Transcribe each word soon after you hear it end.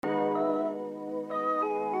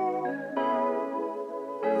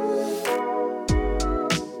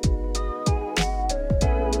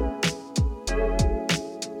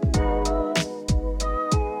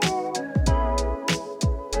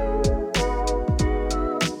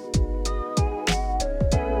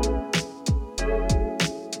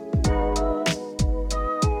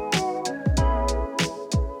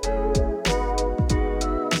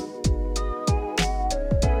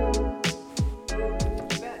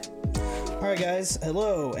Alright guys,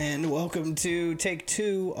 hello and welcome to take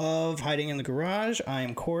 2 of Hiding in the Garage. I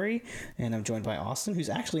am Corey and I'm joined by Austin, who's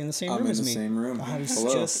actually in the same room as me. I'm in the same room. I was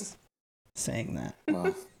Hello. just saying that.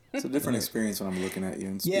 Wow. It's a different experience when I'm looking at you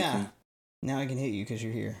and speaking. Yeah. Now I can hit you because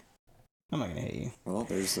you're here. I'm not going to hit you. Well,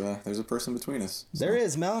 there's a person between us. So. There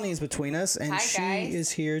is. Melanie's between us and Hi, she guys.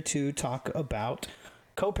 is here to talk about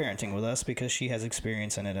co-parenting with us because she has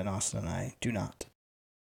experience in it and Austin and I do not.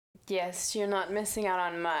 Yes, you're not missing out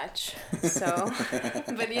on much. So,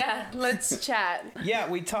 but yeah, let's chat. Yeah,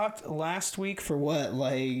 we talked last week for what,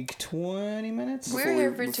 like 20 minutes? We were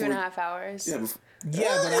here for 2.5 hours. Yeah,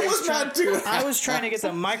 Yeah, but it was not 2.5 I was trying to get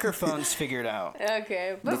the microphones figured out.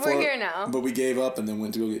 Okay, but we're here now. But we gave up and then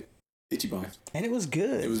went to go get Ichiban. And it was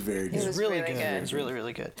good. It was very good. It was really really good. good. It was really,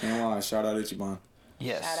 really good. Can't lie. Shout out Ichiban.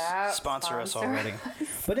 Yes. Shout out. Sponsor us Sponsor already.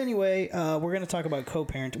 But anyway, we're going to talk about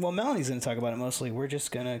co-parenting. Well, Melanie's going to talk about it mostly. We're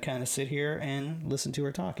just going to kind of sit here and listen to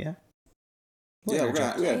her talk, yeah? We have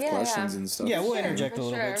Yeah, questions yeah. and stuff. Yeah, we'll Sure, interject a for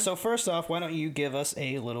little sure. bit. So first off, why don't you give us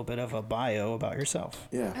a little bit of a bio about yourself?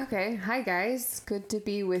 Yeah. Okay, hi guys. Good to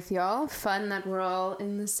be with y'all. Fun that we're all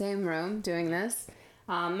in the same room doing this.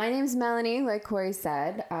 My name's Melanie, like Corey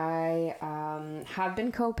said. I have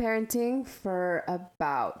been co-parenting for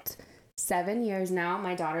about 7 years now.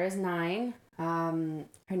 My daughter is 9.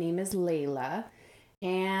 Her name is Layla.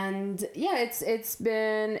 And yeah, it's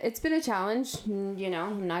been a challenge. You know,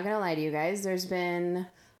 I'm not gonna lie to you guys. There's been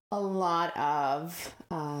a lot of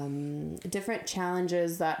different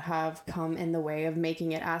challenges that have come in the way of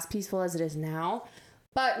making it as peaceful as it is now.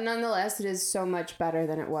 But nonetheless, it is so much better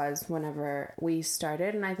than it was whenever we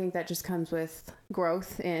started. And I think that just comes with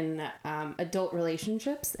growth in adult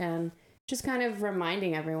relationships and just kind of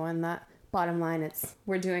reminding everyone that bottom line,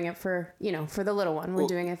 we're doing it for, for the little one. We're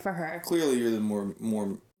doing it for her. Clearly, you're the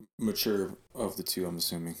more mature of the two, I'm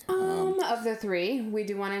assuming. Of the 3, we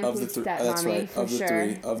do want to include stepmommy that's right. for Of the sure.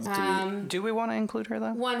 3. Of the 3. Do we want to include her,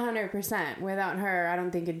 though? 100%. Without her, I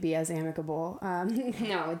don't think it'd be as amicable.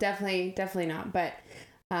 No, definitely not. But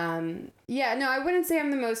yeah, no, I wouldn't say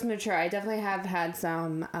I'm the most mature. I definitely have had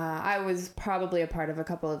some. I was probably a part of a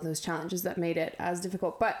couple of those challenges that made it as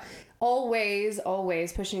difficult. But always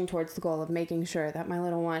pushing towards the goal of making sure that my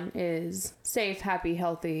little one is safe, happy,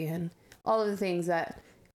 healthy, and all of the things that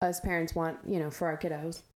us parents want, for our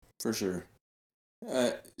kiddos. For sure.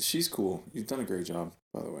 She's cool. You've done a great job,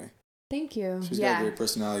 by the way. Thank you. She's got a great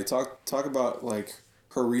personality. Talk about like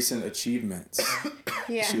her recent achievements.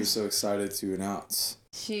 Yeah. She was so excited to announce.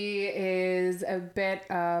 She is a bit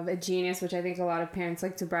of a genius, which I think a lot of parents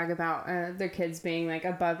like to brag about their kids being like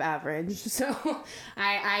above average. So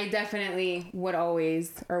I definitely will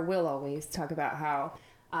always talk about how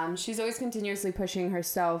she's always continuously pushing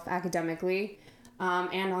herself academically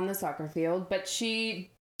and on the soccer field, but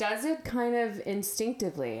she does it kind of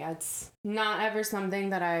instinctively. It's not ever something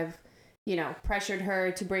that I've pressured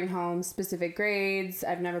her to bring home specific grades.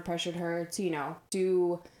 I've never pressured her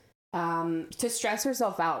to, to stress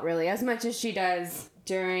herself out really as much as she does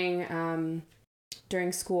during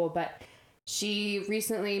school. But she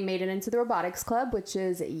recently made it into the robotics club, which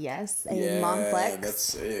is, mom flex. That's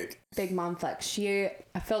sick. Big mom flex. She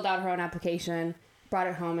filled out her own application, brought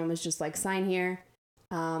it home and was just like, sign here.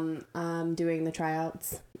 I'm doing the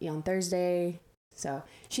tryouts on Thursday. So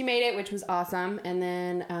she made it, which was awesome. And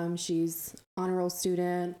then she's honor roll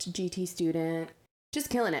student, GT student, just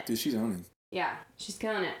killing it. Dude, she's owning. Yeah, she's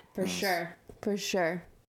killing it for Nice. sure. For sure.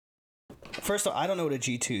 First off, I don't know what a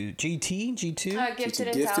G2. GT? G2? Gifted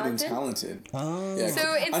and Gifted talented. and talented. Oh. Yeah, So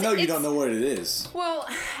I know you don't know what it is. Well,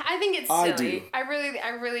 I think it's I silly. do. I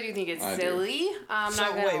really do think it's I do. silly. I'm So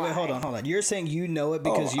not gonna wait, lie. hold on. You're saying you know it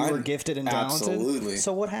because you were gifted and talented? Absolutely.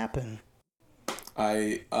 So what happened?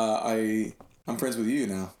 I'm friends with you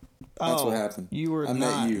now. That's what happened. You were I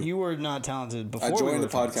met you. You were not talented before. I we joined were the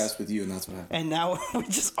friends. podcast with you, and that's what happened. And now we're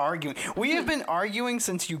just arguing. We have been arguing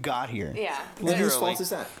since you got here. Yeah. And whose Literally. fault is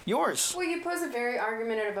that? Yours. Well, you pose a very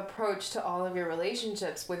argumentative approach to all of your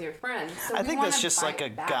relationships with your friends. So I we think wanna that's just like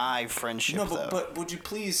fight a back. guy friendship, No, though. but would you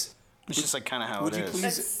please? It's just like kind of how Would it you is.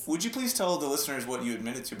 please? Would you please tell the listeners what you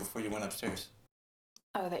admitted to before you went upstairs?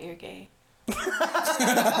 Oh, that you're gay. No,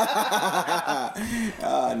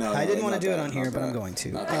 I didn't want to not do it that, on here, not but I'm that. going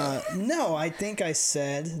to. Not that. No, I think I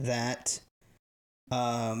said that.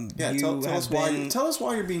 Yeah, you tell have us been, why. Tell us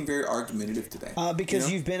why you're being very argumentative today. because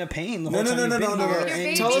you know? you've been a pain the No, whole no, time no, you've no, been no, no. here, Your and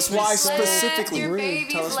baby's Tell us why left. specifically. Your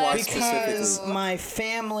baby's Tell us why left. because specifically. my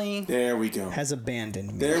family There we go. has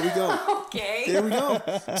abandoned me. There we go. Okay. There we go.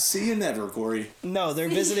 See you never, Corey. No, they're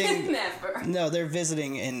visiting. Never. No, they're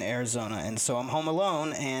visiting in Arizona, and so I'm home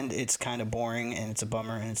alone, and it's kind of boring, and it's a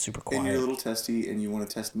bummer, and it's super quiet. And you're a little testy, and you want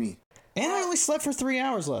to test me. And I only slept for 3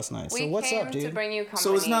 hours last night. So what's up, dude? To bring you company.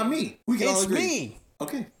 So it's not me. We can all It's agree. me.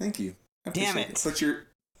 Okay, thank you. I Damn appreciate it. But you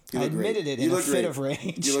I look admitted great. it in a fit of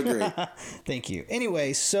rage. You look great. Thank you.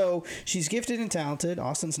 Anyway, so she's gifted and talented.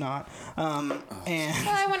 Austin's not. And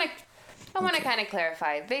Well, I want to kind of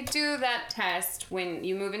clarify. They do that test when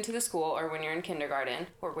you move into the school, or when you're in kindergarten,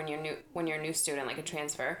 or when you're a new student, like a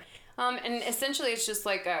transfer. And essentially, it's just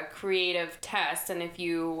like a creative test. And if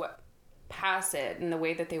you pass it in the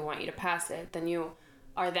way that they want you to pass it, then you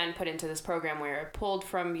are then put into this program where you're pulled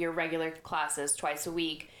from your regular classes twice a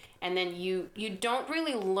week. And then you don't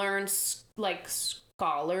really learn like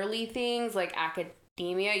scholarly things like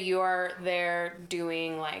academia. You are there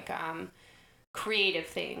doing like creative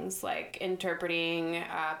things like interpreting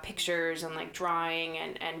pictures and like drawing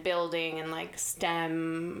and building and like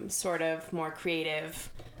STEM sort of more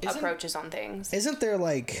creative approaches on things. isn't there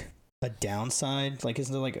like a downside? Like,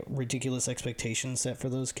 isn't there like a ridiculous expectation set for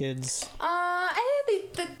those kids? I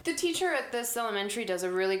think the teacher at this elementary does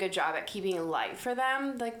a really good job at keeping it light for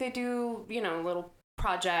them. Like they do, little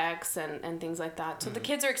projects and things like that. So the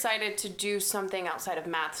kids are excited to do something outside of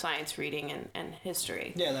math, science, reading, and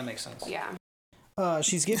history. Yeah, that makes sense. Yeah.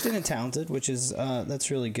 She's gifted and talented, which is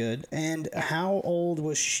that's really good. And how old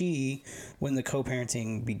was she when the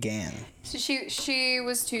co-parenting began? So she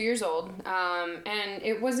was 2 years old, and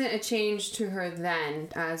it wasn't a change to her then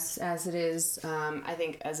as it is, I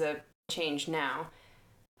think, as a change now.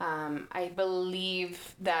 I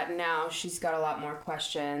believe that now she's got a lot more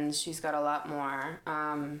questions. She's got a lot more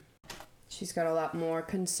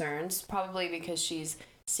concerns, probably because she's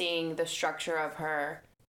seeing the structure of her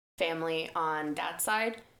family on dad's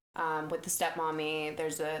side, with the stepmommy.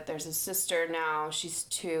 There's a sister now. She's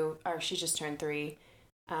 2, or she just turned 3.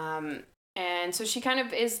 And so she kind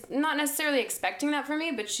of is not necessarily expecting that from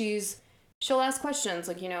me, but she'll ask questions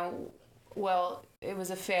like, well, it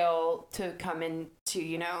was a fail to come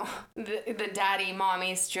into, the daddy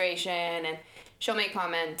mommy situation, and she'll make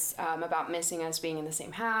comments about missing us being in the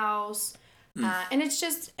same house. And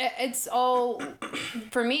it's all,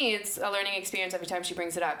 for me, it's a learning experience every time she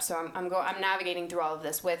brings it up. So I'm navigating through all of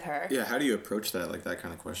this with her. Yeah, how do you approach that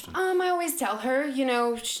kind of question? I always tell her,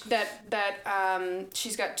 that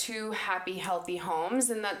she's got 2 happy, healthy homes,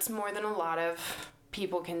 and that's more than a lot of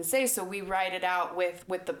people can say. So we write it out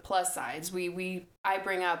with the plus sides. I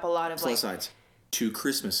bring up a lot of plus sides. 2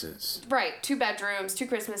 Christmases. Right, 2 bedrooms, 2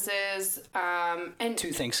 Christmases, and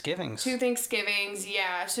 2 Thanksgivings. 2 Thanksgivings,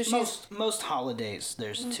 yeah. So she's Most holidays,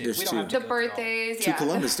 there's 2. There's we don't 2. have to the go through all. birthdays, 2 yeah.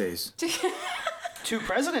 Columbus days. 2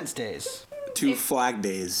 President's Days. 2 Flag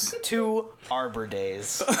days. 2 Arbor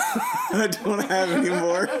Days. I don't have any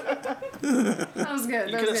more. That was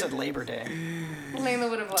good. You could have said Labor Day. Layla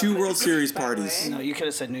would have loved 2 it, World Series by the parties. way. No, you could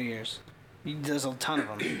have said New Year's. There's a ton of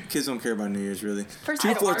them. Kids don't care about New Year's, really. First 2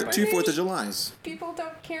 of all, 4th of Julys. People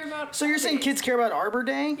don't care about. So you're saying holidays. kids care about Arbor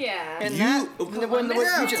Day? Yeah. And Yeah,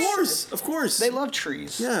 of course. They love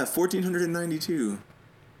trees. Yeah, 1492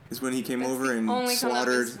 is when he came That's over the and only slaughtered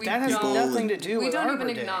Columbus we That has people. nothing to do We with don't Arbor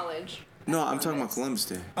even Day. acknowledge. No, I'm talking about Columbus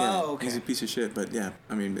Day. Yeah, Oh, okay. He's a piece of shit, but yeah,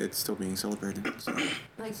 I mean, it's still being celebrated. So.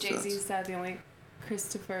 Like Jay-Z said, the only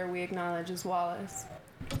Christopher we acknowledge is Wallace.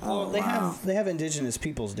 Well, they have Indigenous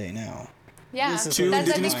Peoples Day now. Yeah. This is 2 what That's, I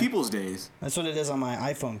Indigenous think- Peoples Days. That's what it is on my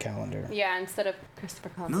iPhone calendar. Yeah, instead of Christopher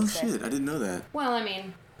No Columbus Day. shit, I didn't know that. Well, I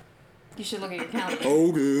mean, you should look at your calendar.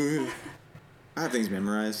 Oh, good. I have things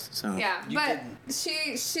memorized, so. Yeah, You but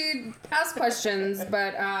she asks questions,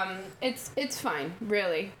 but it's fine,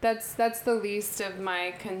 really. That's the least of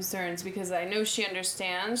my concerns because I know she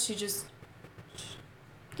understands. She just,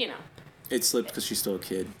 It slipped because she's still a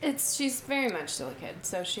kid. she's very much still a kid,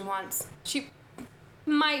 so she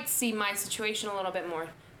might see my situation a little bit more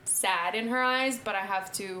sad in her eyes, but I have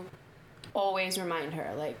to always remind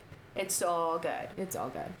her, like, it's all good. It's all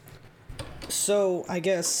good. So I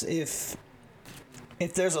guess if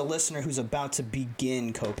there's a listener who's about to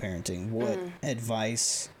begin co-parenting, what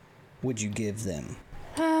advice would you give them?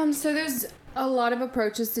 So there's a lot of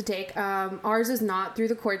approaches to take. Ours is not through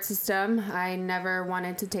the court system. I never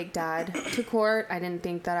wanted to take dad to court. I didn't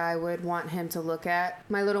think that I would want him to look at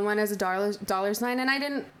my little one as a dollar sign, and I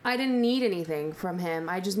didn't need anything from him.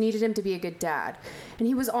 I just needed him to be a good dad. And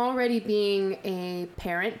he was already being a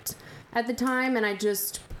parent at the time, and I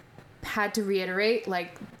just had to reiterate,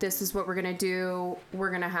 like, this is what we're gonna do. We're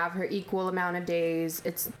gonna have her equal amount of days.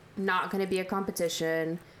 It's not gonna be a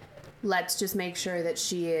competition. Let's just make sure that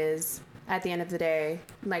she is, at the end of the day,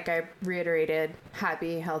 like I reiterated,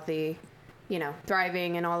 happy, healthy,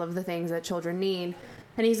 thriving, and all of the things that children need.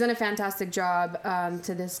 And he's done a fantastic job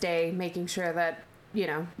to this day, making sure that,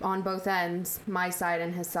 on both ends, my side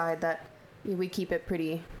and his side, that we keep it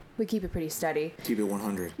pretty keep it pretty steady. Keep it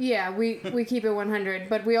 100. Yeah, we keep it 100,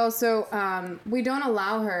 but we also we don't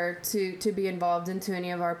allow her to be involved into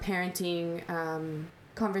any of our parenting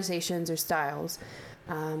conversations or styles.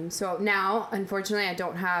 So now, unfortunately, I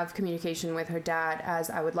don't have communication with her dad as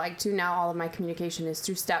I would like to. Now all of my communication is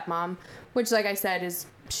through stepmom, which, like I said,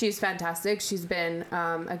 she's fantastic. She's been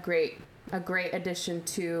a great addition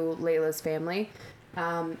to Layla's family,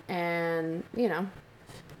 and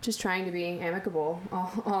just trying to be amicable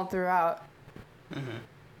all throughout. Mm-hmm.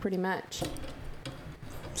 Pretty much.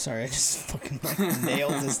 Sorry, I just fucking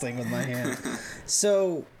nailed this thing with my hand.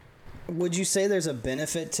 So, would you say there's a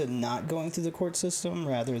benefit to not going through the court system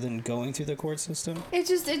rather than going through the court system? It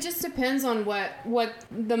just depends on what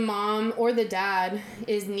the mom or the dad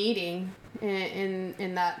is needing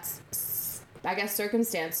in that, I guess,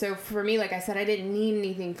 circumstance. So for me, like I said, I didn't need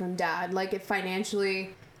anything from dad. Like, if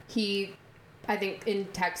financially I think in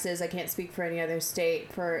Texas, I can't speak for any other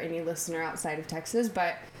state, for any listener outside of Texas,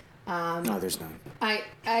 but No, there's none. I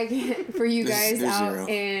for you guys There's out zero.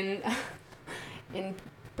 in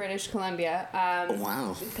British Columbia. Oh,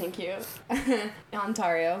 wow. Thank you.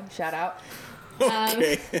 Ontario, shout out.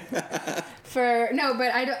 Okay.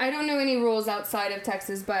 But I don't know any rules outside of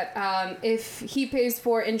Texas, but if he pays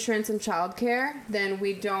for insurance and childcare, then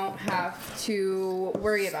we don't have to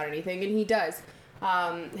worry about anything, and he does.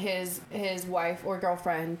 His wife or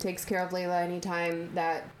girlfriend takes care of Layla anytime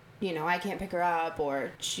that, I can't pick her up,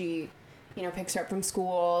 or she, picks her up from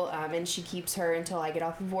school, and she keeps her until I get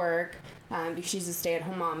off of work, because she's a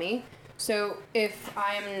stay-at-home mommy. So if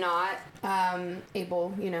I am not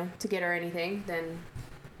able, to get her anything, then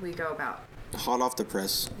we go about. Hot off the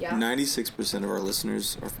press. Yeah. 96% of our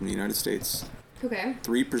listeners are from the United States. Okay.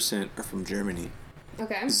 3% are from Germany.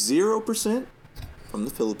 Okay. 0% from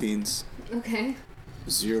the Philippines. Okay.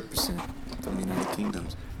 0% from the United Kingdom.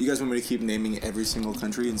 You guys want me to keep naming every single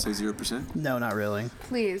country and say 0%? No, not really.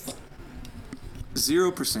 Please.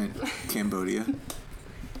 0% Cambodia.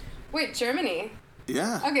 Wait, Germany.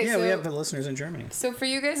 Yeah. Okay. Yeah, so we have listeners in Germany. So for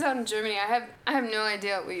you guys out in Germany, I have no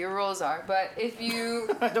idea what your rules are, but if you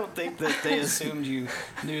I don't think that they assumed you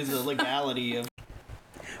knew the legality of.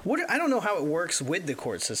 I don't know how it works with the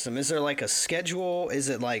court system. Is there like a schedule? Is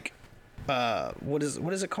it like, what is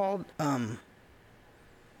it called?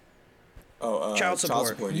 Child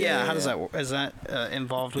support. Yeah. How does that work? Is that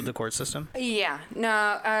involved with the court system? Yeah.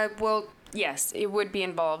 No. Well, yes, it would be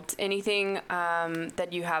involved. Anything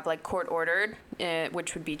that you have like court ordered,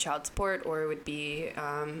 which would be child support, or it would be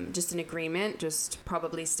just an agreement, just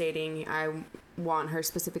probably stating I want her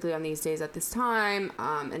specifically on these days at this time,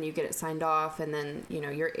 and you get it signed off, and then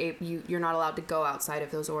you're not allowed to go outside of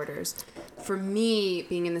those orders. For me,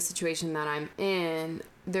 being in the situation that I'm in,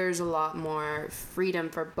 there's a lot more freedom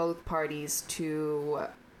for both parties to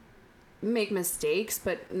make mistakes,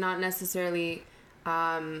 but not necessarily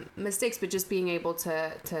mistakes, but just being able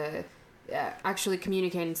to actually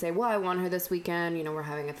communicate and say, well, I want her this weekend, we're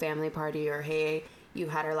having a family party, or hey, you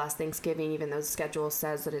had her last Thanksgiving, even though the schedule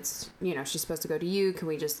says that it's, she's supposed to go to you, can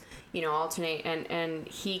we just, alternate? And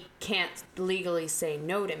he can't legally say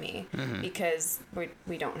no to me because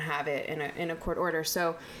we don't have it in a court order.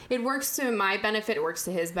 So it works to my benefit, it works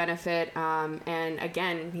to his benefit, and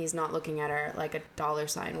again, he's not looking at her like a dollar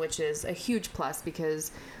sign, which is a huge plus,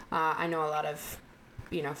 because I know a lot of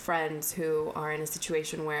friends who are in a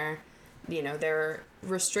situation where they're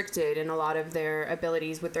restricted in a lot of their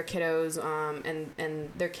abilities with their kiddos, and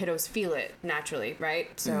their kiddos feel it naturally,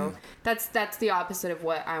 right? So that's the opposite of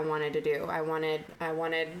what I wanted to do. I wanted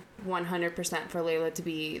 100% for Layla to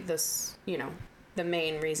be this, the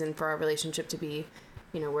main reason for our relationship to be,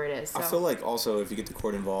 where it is. So. I feel like also if you get the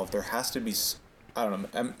court involved, there has to be, I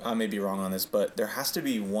don't know, I may be wrong on this, but there has to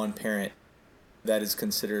be one parent that is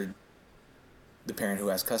considered the parent who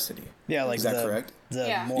has custody. Yeah, like is that correct?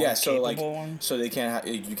 The more so capable one? So they can't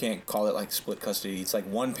you can't call it like split custody. It's like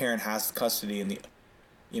one parent has custody and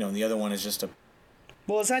the other one is just a.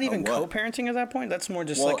 Well, is that even what? co-parenting at that point? That's more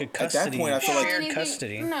just like a custody. At that point, I feel like shared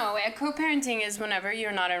custody. No, co-parenting is whenever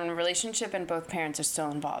you're not in a relationship and both parents are still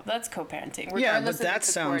involved. That's co-parenting. Yeah, but that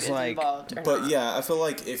sounds like. But yeah, I feel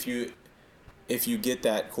like if you get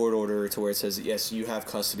that court order to where it says yes, you have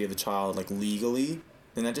custody of the child, like legally,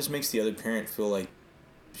 then that just makes the other parent feel like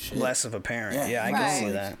shit. Less of a parent. Yeah, I Right. can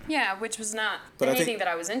see that. Yeah, which was not But anything that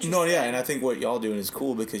I was interested No, yeah, in. and I think what y'all doing is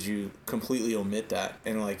cool because you completely omit that,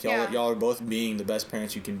 and like y'all are both being the best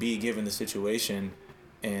parents you can be given the situation,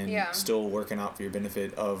 and still working out for your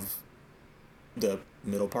benefit of the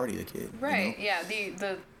middle party, the kid. Right. Yeah.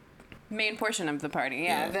 The main portion of the party.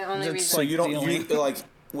 Yeah. The only That's reason. So you like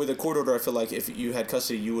with a court order, I feel like if you had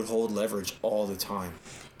custody, you would hold leverage all the time.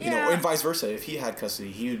 and vice versa. If he had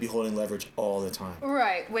custody, he would be holding leverage all the time.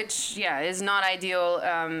 Right, which, is not ideal,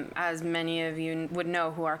 as many of you would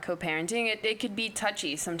know who are co-parenting. It could be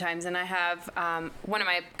touchy sometimes, and I have one of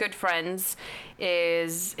my good friends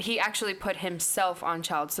he actually put himself on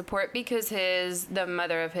child support because the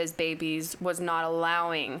mother of his babies was not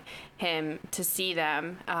allowing him to see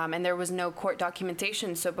them, and there was no court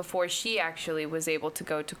documentation. So before she actually was able to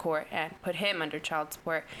go to court and put him under child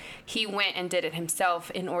support, he went and did it himself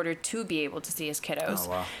in order to be able to see his kiddos. Oh,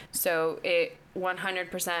 wow. So it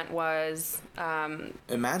 100% was...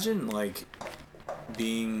 Imagine, like,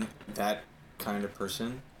 being that kind of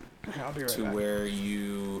person I'll be right to back. where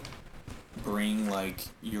you bring, like,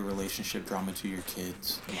 your relationship drama to your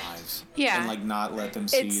kids' lives. Yeah. And, like, not let them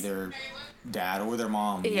see their dad or their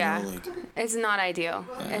mom. Yeah. You know, like, it's not ideal.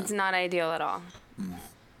 Yeah. It's not ideal at all.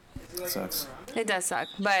 it sucks. It does suck.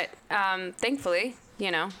 But thankfully,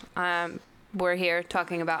 we're here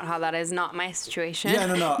talking about how that is not my situation. Yeah,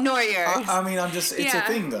 no. Nor yours. I mean, it's a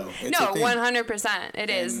thing, though. It's no, a thing. 100%. It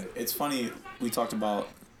is. And it's funny, we talked about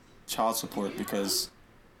child support because,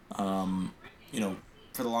 for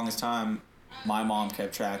the longest time, my mom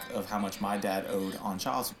kept track of how much my dad owed on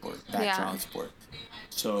child support, child support.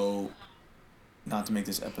 So, not to make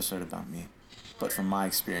this episode about me, but from my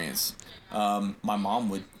experience, my mom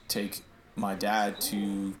would take my dad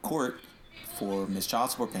to court for missed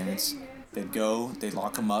child support payments. They'd go, they'd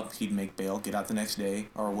lock him up, he'd make bail, get out the next day,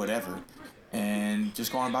 or whatever, and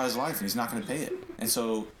just go on about his life, and he's not going to pay it. And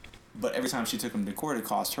so, but every time she took him to court, it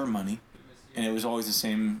cost her money, and it was always the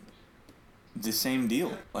same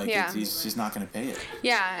deal. Like, he's just not going to pay it.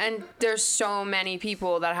 Yeah, and there's so many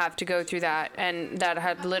people that have to go through that and that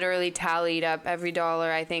have literally tallied up every dollar,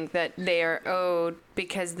 I think, that they are owed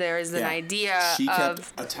because there is an idea She of...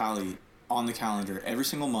 kept a tally on the calendar every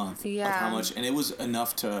single month of how much, and it was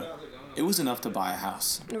enough to buy a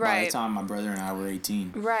house by the time my brother and I were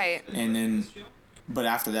 18. Right. And then, but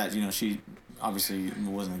after that, she obviously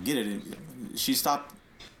wasn't going to get it. She stopped.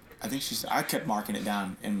 I kept marking it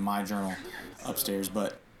down in my journal upstairs,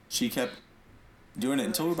 but she kept doing it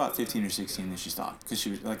until we were about 15 or 16, and she stopped because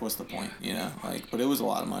she was like, "What's the point?" But it was a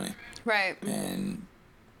lot of money. Right. And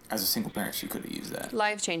as a single parent, she could have used that.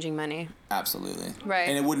 Life-changing money. Absolutely. Right.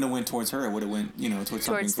 And it wouldn't have went towards her. It would have went, towards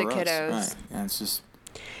something the for kiddos. us. Right. And it's just...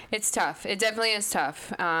 It's tough. It definitely is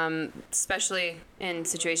tough, especially in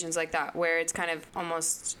situations like that where it's kind of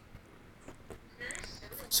almost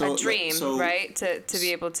a dream, right? To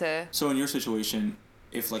be able to... So in your situation,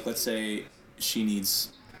 if, like, let's say she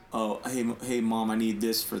needs, hey, Mom, I need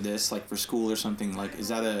this, like, for school or something, like, is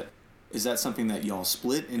that something that y'all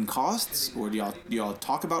split in costs, or do y'all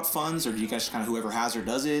talk about funds, or do you guys kind of whoever has her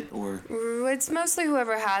does it, or? It's mostly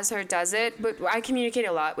whoever has her does it, but I communicate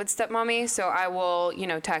a lot with stepmommy, so I will,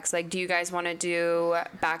 text, like, do you guys want to do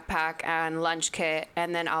backpack and lunch kit,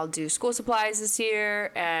 and then I'll do school supplies this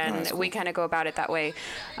year, and we kind of go about it that way.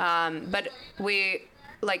 But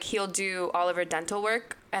he'll do all of her dental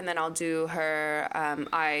work, and then I'll do her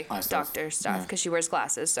eye doctor stuff because she wears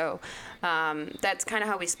glasses. So that's kind of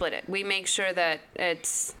how we split it. We make sure that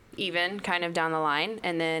it's even kind of down the line,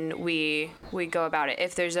 and then we go about it.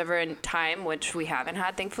 If there's ever a time, which we haven't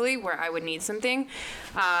had, thankfully, where I would need something,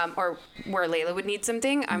 or where Layla would need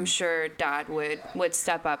something, I'm sure Dad would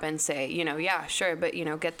step up and say, yeah, sure, but,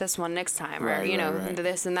 get this one next time, or,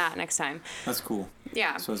 this and that next time. That's cool.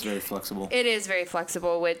 Yeah. So it's very flexible. It is very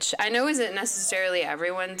flexible, which I know isn't necessarily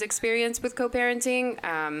everyone's experience with co-parenting.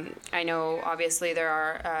 I know, obviously, there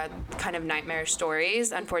are kind of nightmare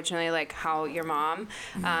stories, unfortunately, like how your mom,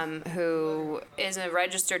 who is a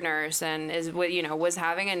registered nurse and was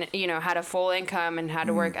having had a full income and had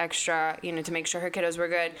to work extra, to make sure her kiddos were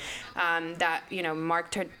good, that,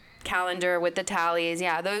 marked her calendar with the tallies.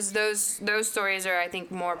 Yeah, those stories are, I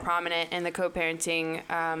think, more prominent in the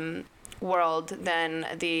co-parenting world than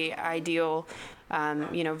the ideal,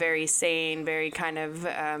 very sane, very kind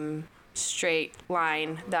of straight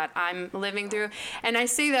line that I'm living through. And I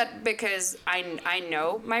say that because I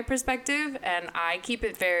know my perspective and I keep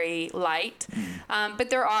it very light.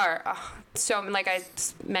 But there are like I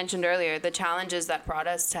mentioned earlier, the challenges that brought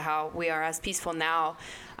us to how we are as peaceful now.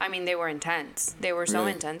 I mean, they were intense. They were so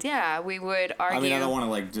intense. Yeah, we would argue. I mean, I don't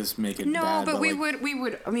want to just make it no, bad. but we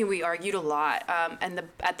would. I mean, we argued a lot. And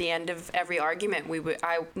at the end of every argument, we would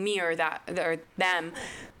them,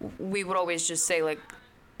 we would always just say, like,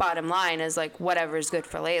 bottom line is, like, whatever's good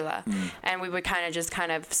for Layla. And we would kind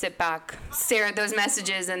of sit back, stare at those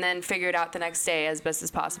messages, and then figure it out the next day as best as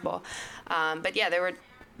possible. But yeah, there were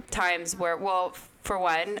times where, for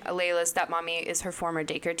one, Layla's stepmommy is her former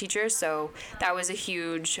daycare teacher, so that was a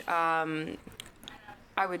huge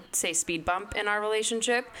I would say, speed bump in our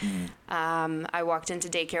relationship. I walked into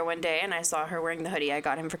daycare one day and I saw her wearing the hoodie I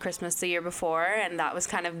got him for Christmas the year before, and that was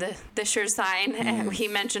kind of the sure sign. And he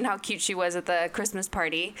mentioned how cute she was at the Christmas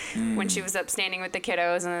party when she was upstanding with the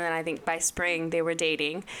kiddos, and then I think by spring they were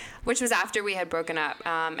dating, which was after we had broken up.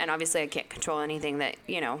 And obviously I can't control anything that,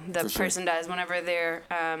 the person does whenever they're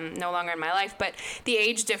no longer in my life. But the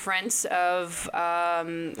age difference of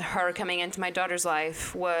her coming into my daughter's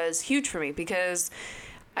life was huge for me, because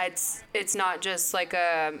it's not just like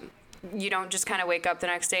you don't just kind of wake up the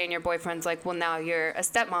next day and your boyfriend's like, well, now you're a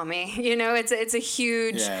stepmommy. It's a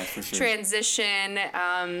huge transition.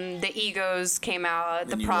 The egos came out,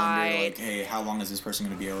 the pride. Wonder, like, hey, how long is this person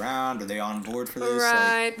going to be around? Are they on board for this?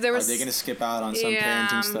 Right. Like, are they going to skip out on some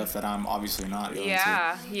parenting stuff that I'm obviously not going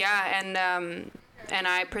to? Yeah. And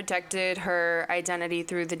I protected her identity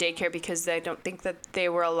through the daycare, because I don't think that they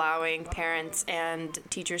were allowing parents and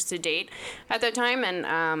teachers to date at that time.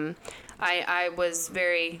 And I was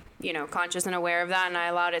very, conscious and aware of that, and I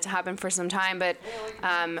allowed it to happen for some time. But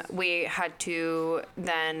we had to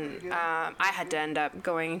then, I had to end up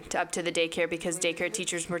going up to the daycare, because daycare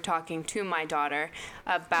teachers were talking to my daughter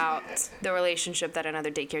about the relationship that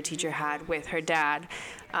another daycare teacher had with her dad.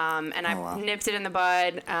 And I nipped it in the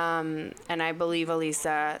bud, and I believe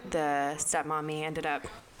Elisa, the stepmommy, ended up,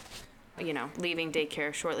 leaving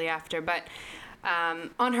daycare shortly after. But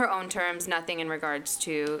on her own terms, nothing in regards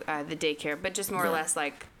to the daycare, but just more or less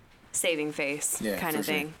like saving face kind of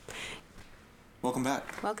thing. Sure. Welcome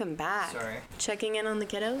back. Sorry. Checking in on the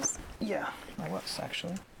kiddos? Yeah, I was,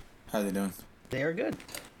 actually. How are they doing? They are good.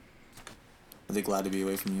 Are they glad to be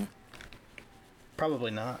away from you?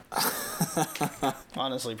 Probably not.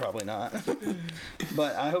 Honestly, probably not.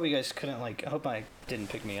 But I hope you guys couldn't, I hope I didn't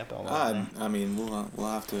pick me up all that. I mean, we'll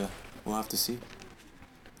have to see.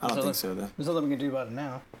 I don't think so, though. There's nothing we can do about it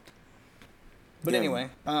now. But anyway,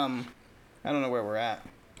 I don't know where we're at.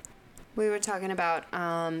 We were talking about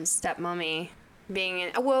stepmommy being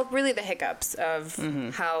in, really the hiccups of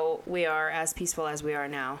how we are as peaceful as we are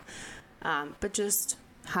now. But just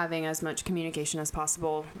having as much communication as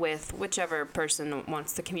possible with whichever person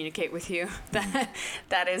wants to communicate with you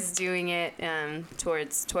that is doing it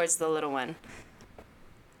towards the little one.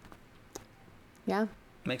 Yeah.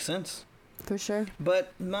 Makes sense. For sure.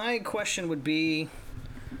 But my question would be,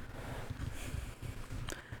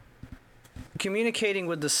 communicating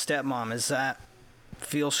with the stepmom, does that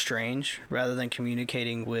feel strange rather than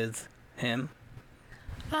communicating with him?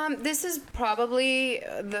 This is probably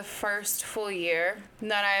the first full year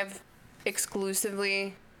that I've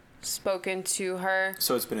exclusively spoken to her.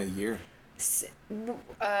 So it's been a year?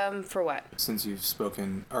 For what? Since you've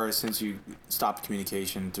spoken, or since you stopped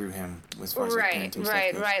communication through him as far as parenting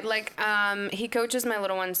stuff goes. Right. Like, he coaches my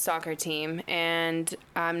little one's soccer team, and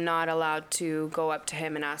I'm not allowed to go up to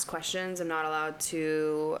him and ask questions. I'm not allowed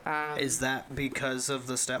to... Is that because of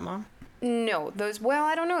the stepmom? No,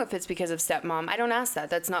 I don't know if it's because of stepmom. I don't ask that.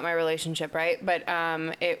 That's not my relationship, right? But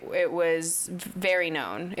it was very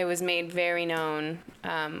known. It was made very known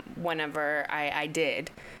whenever I did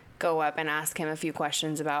go up and ask him a few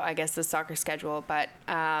questions about, I guess, the soccer schedule. But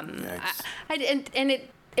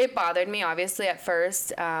it bothered me, obviously, at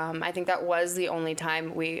first. I think that was the only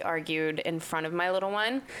time we argued in front of my little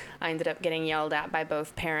one. I ended up getting yelled at by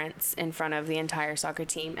both parents in front of the entire soccer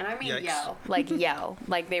team. And I mean yell,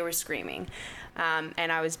 like they were screaming.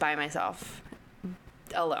 And I was by myself,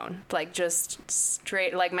 alone, like just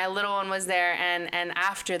straight, like my little one was there. And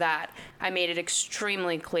after that, I made it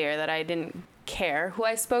extremely clear that I didn't care who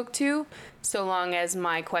I spoke to, so long as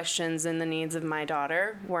my questions and the needs of my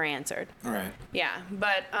daughter were answered. Right. Yeah,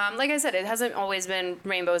 but like I said, it hasn't always been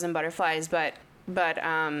rainbows and butterflies, but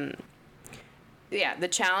yeah, the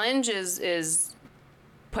challenge is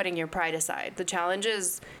putting your pride aside. The challenge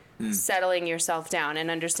is settling yourself down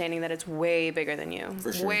and understanding that it's way bigger than you.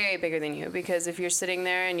 For sure. Way bigger than you. Because if you're sitting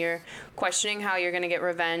there and you're questioning how you're going to get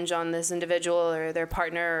revenge on this individual or their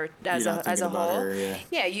partner or as a whole,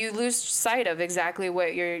 you lose sight of exactly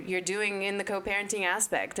what you're doing in the co-parenting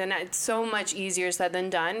aspect. And it's so much easier said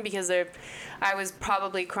than done, because I was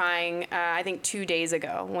probably crying, I think 2 days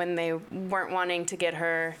ago, when they weren't wanting to get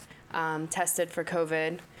her tested for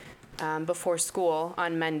COVID. Before school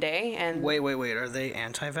on Monday, and wait, are they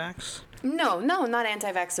anti-vax? No, not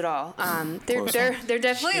anti-vax at all. They're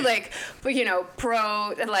definitely like,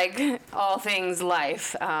 pro like all things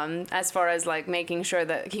life, as far as like making sure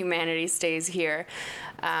that humanity stays here.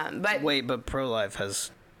 But pro-life has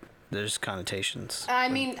there's connotations. I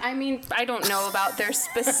mean, I don't know about their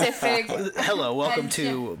specific. Hello, welcome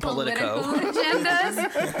to Politico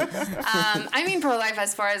agendas. I mean, pro-life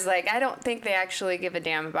as far as like, I don't think they actually give a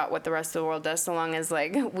damn about what the rest of the world does, so long as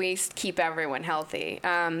like we keep everyone healthy.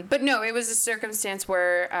 But no, it was a circumstance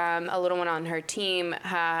where a little one on her team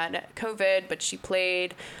had COVID, but she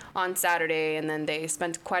played on Saturday, and then they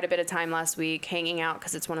spent quite a bit of time last week hanging out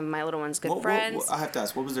because it's one of my little one's good friends. I have to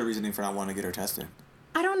ask, what was their reasoning for not wanting to get her tested?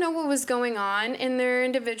 I don't know what was going on in their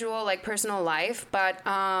individual, like, personal life, but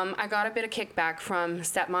I got a bit of kickback from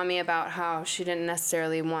stepmommy about how she didn't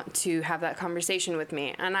necessarily want to have that conversation with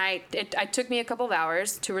me. And it took me a couple of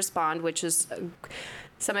hours to respond, which is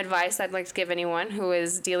some advice I'd like to give anyone who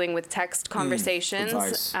is dealing with text conversations.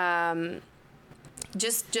 Advice.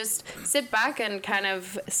 Just sit back and kind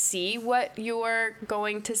of see what you're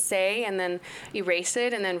going to say and then erase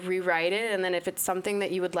it and then rewrite it. And then if it's something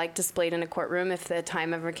that you would like displayed in a courtroom, if the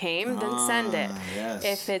time ever came, then send it. Yes.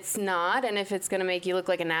 If it's not, and if it's going to make you look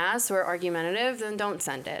like an ass or argumentative, then don't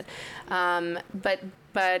send it.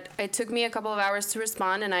 But it took me a couple of hours to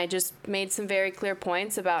respond, and I just made some very clear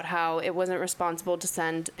points about how it wasn't responsible to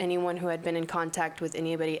send anyone who had been in contact with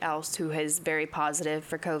anybody else who is very positive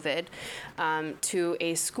for COVID to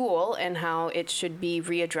a school, and how it should be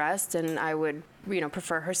readdressed, and I would,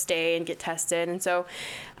 prefer her stay and get tested. And so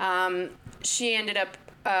she ended up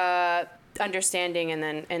understanding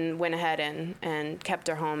and went ahead and kept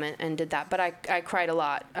her home and did that. But I cried a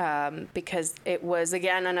lot because it was,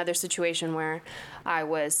 again, another situation where I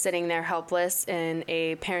was sitting there helpless in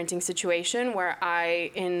a parenting situation where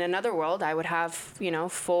in another world, I would have,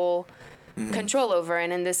 full control over.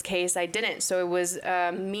 And in this case, I didn't. So it was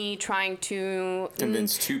me trying to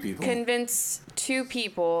convince two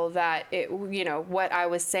people that what I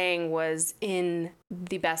was saying was in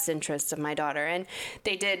the best interest of my daughter. And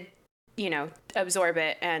they did absorb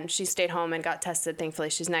it, and she stayed home and got tested.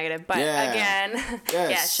 Thankfully, she's negative. But again,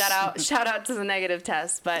 yes. shout out to the negative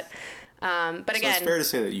test. But again, it's fair to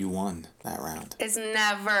say that you won that round. It's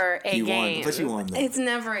never a game. But you won, though. It's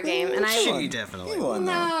never a game, and She definitely won.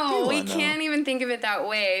 No, we can't even think of it that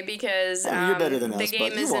way because you're better than the us, game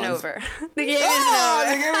but you isn't won. over. The game isn't over.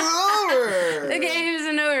 The game is over. The game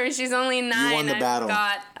isn't over. She's only 9. You won the battle.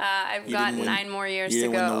 I've got 9 more years to go.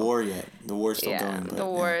 You didn't win the war yet. The war's still going. The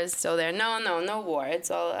war is still there. No war.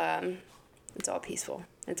 It's all peaceful.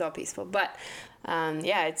 It's all peaceful. But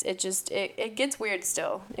it gets weird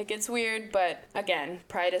still. It gets weird, but again,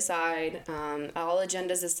 pride aside, all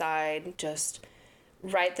agendas aside, just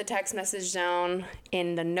write the text message down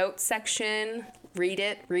in the notes section, read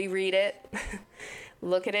it, reread it,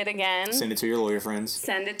 look at it again. Send it to your lawyer friends.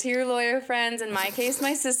 In my case,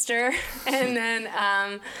 my sister, and then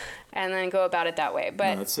go about it that way.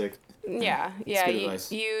 But no, that's sick. Yeah. You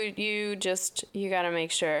gotta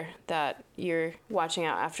make sure that you're watching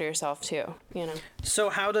out after yourself too. So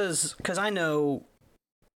because I know,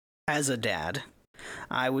 as a dad,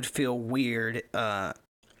 I would feel weird. I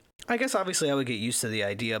guess obviously I would get used to the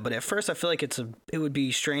idea, but at first I feel like it would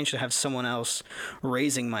be strange to have someone else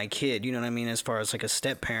raising my kid. You know what I mean? As far as like a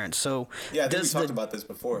step parent. So yeah, I think we talked about this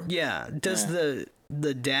before. Yeah. Does the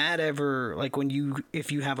dad ever, like,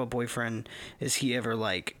 if you have a boyfriend, is he ever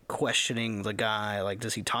like questioning the guy? Like,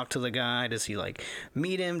 does he talk to the guy? Does he like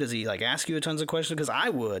meet him? Does he like ask you tons of questions? Because I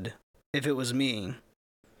would if it was me.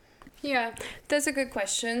 Yeah, that's a good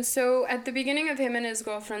question. So at the beginning of him and his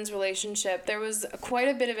girlfriend's relationship, there was quite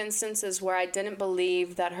a bit of instances where I didn't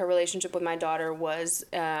believe that her relationship with my daughter was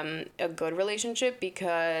a good relationship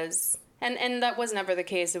because, and that was never the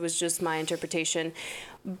case. It was just my interpretation.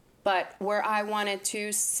 But where I wanted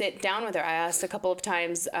to sit down with her, I asked a couple of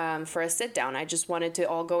times for a sit down. I just wanted to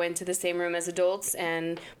all go into the same room as adults,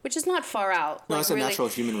 which is not far out. No, it's a natural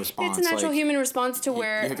human response. It's a natural human response to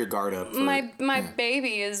where you have your guard up. My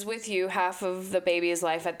baby is with you half of the baby's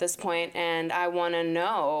life at this point, and I want to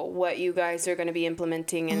know what you guys are going to be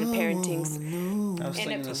implementing in a parenting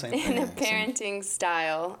parenting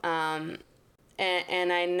style.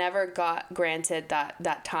 And I never got granted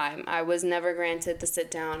that time. I was never granted the sit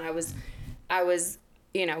down. I was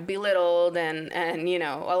belittled and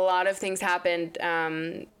a lot of things happened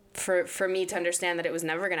for me to understand that it was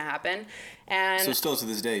never going to happen. And so still to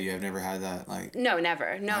this day, you have never had that, like... No,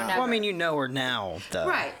 never. No, never. Well, I mean, you know her now, though.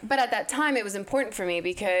 Right. But at that time, it was important for me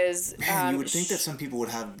because... Man, you would think that some people would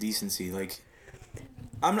have decency, like...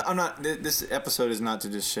 I'm not... This episode is not to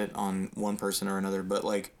just shit on one person or another, but,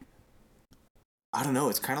 like... I don't know.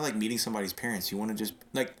 It's kind of like meeting somebody's parents. You want to just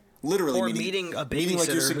like literally meeting a babysitter like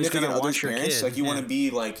your significant who's gonna other's watch your parents. kid. Like you want to be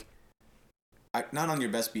like not on your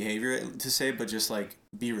best behavior to say, but just like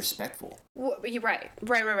be respectful. Well, you're right.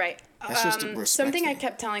 That's just a respect something I thing.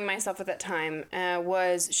 kept telling myself at that time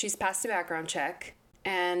was she's passed the background check,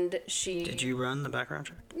 and she... Did you run the background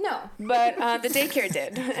check? No, but the daycare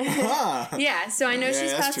did. Yeah, so I know Yeah,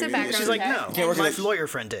 she's that's passed true. the background She's like, check. no, my lawyer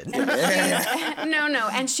friend did. No,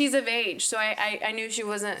 and she's of age, so I knew she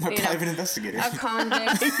wasn't, My private investigator. a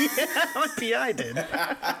convict. My PI did.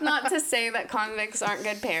 Not to say that convicts aren't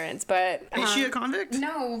good parents, but... Is she a convict?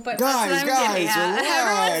 No, but Guys, that's what I'm getting at.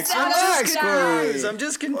 relax, Guys, I'm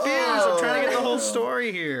just confused. I'm trying to get the whole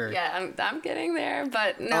story here. Yeah, I'm getting there,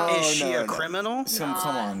 but no. Is she a criminal?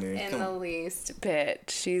 Come on, dude. In Come the on. least bit.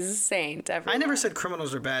 She's a saint. Everyone. I never said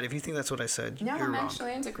criminals are bad. If you think that's what I said, No, you're I'm wrong.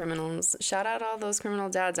 actually into criminals. Shout out all those criminal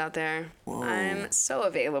dads out there. Whoa. I'm so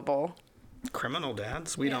available. Criminal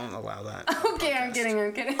dads? We don't allow that. Okay, I'm kidding.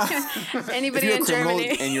 If Anybody you're a in criminal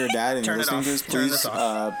Germany? and you're a dad and you're Turn it listening off. to this, Turn this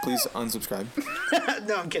please unsubscribe.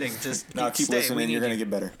 No, I'm kidding. Just No, keep stay. listening. We You're need gonna you. get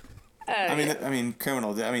better. I mean,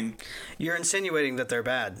 criminal. I mean, You're insinuating that they're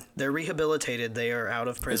bad. They're rehabilitated. They are out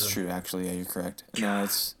of prison. it's true. Actually, yeah, you're correct. No,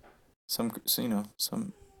 it's some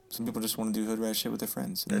people just want to do hood rat shit with their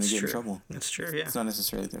friends and That's then they get true. in trouble. That's true. Yeah. It's not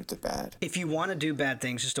necessarily that they're bad. If you want to do bad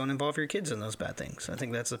things, just don't involve your kids in those bad things. I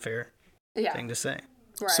think that's a fair Yeah. thing to say.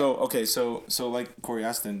 Right. So like Corey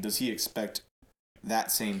asked, then does he expect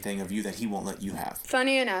that same thing of you that he won't let you have?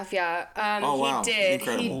 Funny enough, yeah. Oh, wow. He did.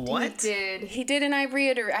 Incredible. What? He did, and I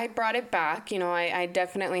brought it back. You know, I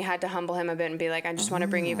definitely had to humble him a bit and be like, I just want to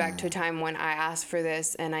bring you back to a time when I asked for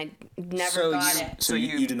this and I never So got you- it. So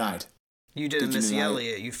you denied. You did a Did you Missy deny it?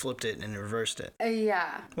 Elliott. You flipped it and reversed it.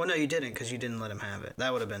 Yeah. Well, no, you didn't because you didn't let him have it.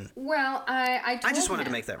 That would have been. Well, I told just wanted to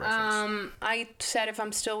him, make that reference. I said if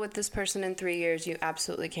I'm still with this person in 3 years, you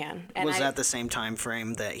absolutely can. And Was that the same time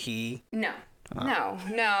frame that he? No. No.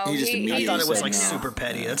 He just I immediately thought it was said like no. super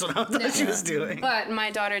petty. That's what I thought she was doing. But my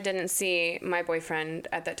daughter didn't see my boyfriend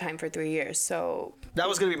at that time for 3 years, so That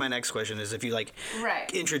was gonna be my next question: is if you like Right.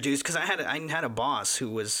 introduced, because I had a boss who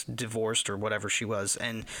was divorced or whatever she was,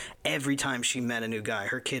 and every time she met a new guy,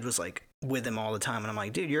 her kid was like with him all the time, and I'm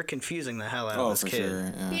like, dude, you're confusing the hell out of Oh, this for kid.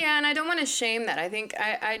 sure. Yeah. yeah, and I don't want to shame that. I think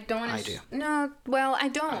I don't want to. I do. No, well, I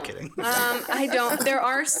don't. I'm kidding. I don't. There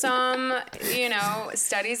are some,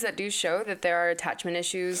 studies that do show that there are attachment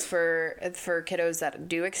issues for kiddos that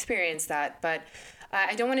do experience that, but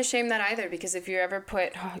I don't want to shame that either, because if you're ever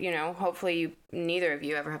put, hopefully neither of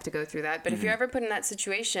you ever have to go through that, but if you're ever put in that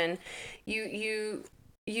situation,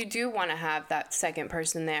 you do want to have that second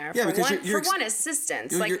person there Yeah, for because one, you're for one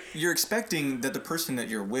assistance. You're expecting that the person that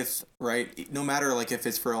you're with, right? No matter like if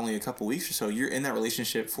it's for only a couple weeks or so, you're in that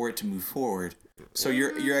relationship for it to move forward. So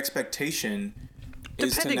your expectation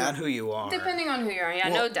is Depending to not, on who you are. Depending on who you are, yeah,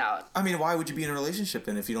 no doubt. I mean, why would you be in a relationship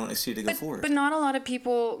then if you don't see it to go forward? But not a lot of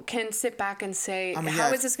people can sit back and say, I mean, how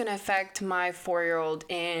yeah. is this going to affect my 4-year-old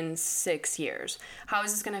in 6 years? How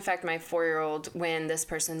is this going to affect my 4-year-old when this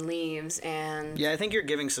person leaves? And Yeah, I think you're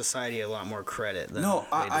giving society a lot more credit than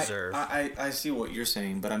they deserve. I see what you're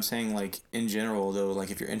saying, but I'm saying like in general though, like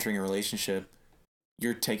if you're entering a relationship,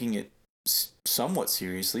 you're taking it somewhat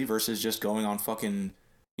seriously versus just going on fucking,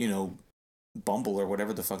 Bumble or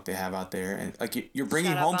whatever the fuck they have out there, and like you're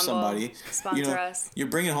bringing Shout out home Bumble. somebody, Sponsor us. you're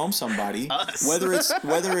bringing home somebody, Us. whether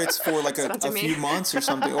it's for like a Sponsor me. few months or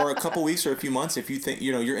something, or a couple weeks or a few months. If you think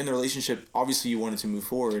you're in the relationship, obviously you want it to move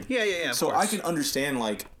forward. Yeah, of So course. I can understand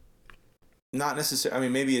like, not necessarily. I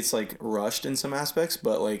mean, maybe it's like rushed in some aspects,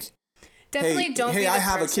 but like, definitely don't be hey, the I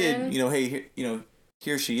have person. a kid. Hey,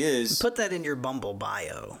 here she is. Put that in your Bumble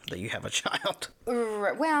bio that you have a child.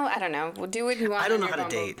 Well, I don't know. We'll do what you want. I don't on know your how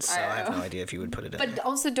to Bumble. date, so I have no idea if you would put it in But there.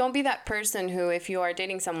 also, don't be that person who, if you are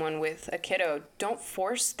dating someone with a kiddo, don't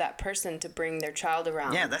force that person to bring their child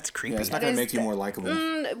around. Yeah, that's creepy. Yeah, it's not gonna is make you more likable.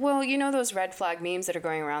 Well, those red flag memes that are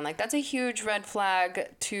going around. Like, that's a huge red flag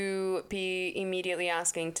to be immediately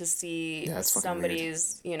asking to see Yeah, it's fucking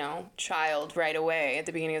somebody's, child right away at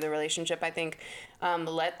the beginning of the relationship. I think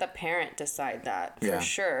let the parent decide that for Yeah.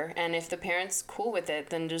 sure. And if the parent's cool with it,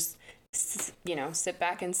 then just, sit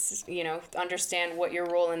back and, understand what your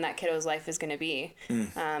role in that kiddo's life is going to be.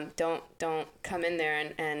 Don't come in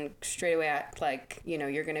there and straight away act like,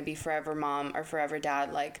 you're going to be forever mom or forever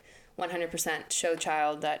dad. Like, 100% show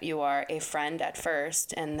child that you are a friend at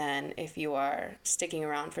first, and then if you are sticking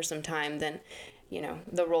around for some time, then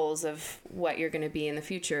the roles of what you're going to be in the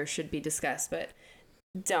future should be discussed. But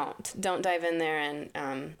don't dive in there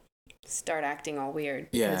and start acting all weird,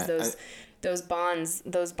 Yeah, because those bonds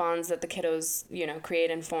that the kiddos create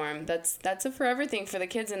and form, that's a forever thing for the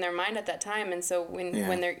kids in their mind at that time. And so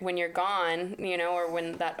when you're gone, or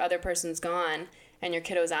when that other person's gone, and your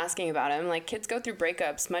kiddo's asking about him, like kids go through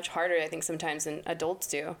breakups much harder, I think, sometimes than adults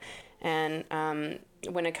do. And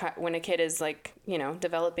when a kid is like, you know,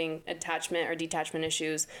 developing attachment or detachment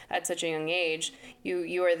issues at such a young age,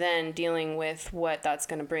 you are then dealing with what that's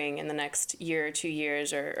going to bring in the next year or 2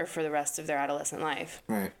 years or for the rest of their adolescent life.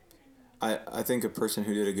 Right. I think a person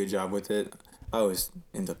who did a good job with it, I always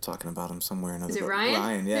end up talking about him somewhere or another. Is it Ryan?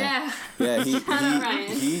 Ryan, yeah. Yeah, he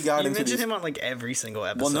got you into mention him on like every single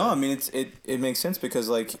episode. Well, no, I mean it makes sense because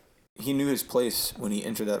like he knew his place when he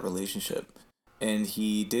entered that relationship, and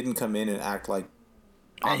he didn't come in and act like.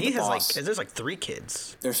 And he has boss. There's like 3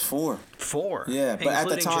 kids. There's 4. 4. Yeah, but at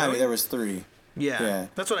the time there was 3. Yeah,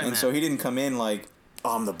 that's what I meant. And so he didn't come in like,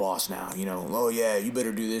 oh, I'm the boss now, you know. Oh yeah, you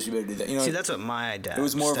better do this, you better do that. You know. See, that's what my dad. It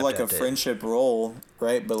was more of like a friendship role,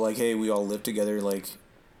 right? But like, hey, we all live together, like,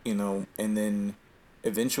 you know. And then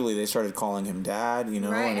eventually they started calling him dad, you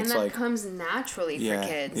know. Right, and it's that like comes naturally for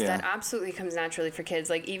kids. Yeah. That absolutely comes naturally for kids.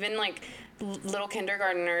 Like even like little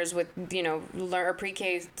kindergartners with, you know, or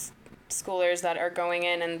pre-K schoolers that are going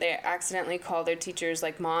in and they accidentally call their teachers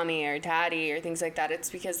like mommy or daddy or things like that. It's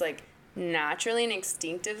because like naturally and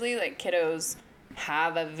instinctively like kiddos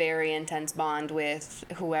have a very intense bond with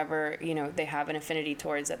whoever, you know, they have an affinity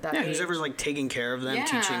towards at that age. Whoever's like taking care of them,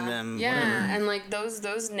 teaching them, whatever. And like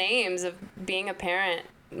those names of being a parent,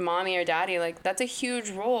 mommy or daddy, like that's a huge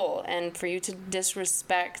role. And for you to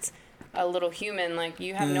disrespect a little human, like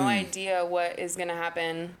you have no idea what is going to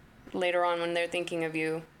happen later on when they're thinking of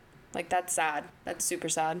you. Like, that's sad. That's super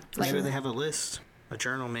sad. I'm sure they have a list, a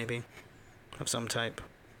journal maybe, of some type.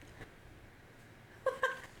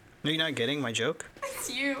 Are you not getting my joke? It's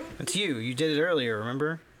you. It's you. You did it earlier,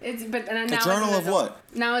 remember? A journal of what?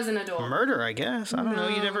 Now as an adult. Murder, I guess. I don't know.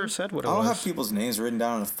 You never said what it was. I don't have people's names written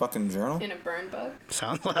down in a fucking journal. In a burn book?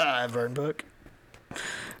 Sounds like a burn book.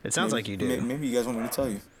 It sounds like you do. Maybe you guys want me to tell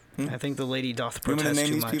you. I think the lady doth You want me protest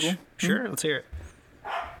to name too these much. people? Sure, let's hear it.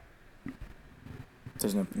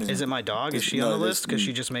 Is it my dog? Is she on the list? Because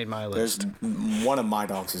she just made my list. One of my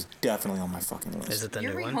dogs is definitely on my fucking list. Is it the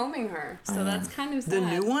You're new one? rehoming her, so that's kind of sad. The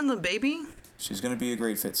new one, the baby? She's going to be a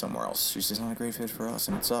great fit somewhere else. She's just not a great fit for us,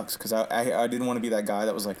 and it sucks. Because I didn't want to be that guy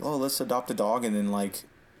that was like, oh, let's adopt a dog and then, like,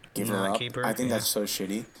 give her up. Keep her? I think that's so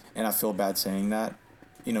shitty, and I feel bad saying that.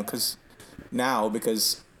 You know, because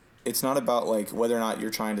it's not about, like, whether or not you're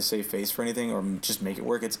trying to save face for anything or just make it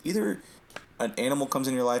work. It's either an animal comes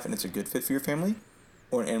in your life and it's a good fit for your family,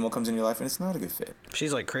 or an animal comes in your life and it's not a good fit.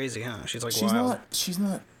 She's like crazy, huh? She's like wild.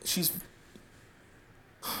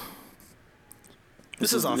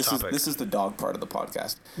 This is off topic. This is the dog part of the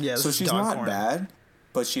podcast. Yeah, so she's not bad,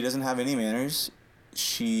 but she doesn't have any manners.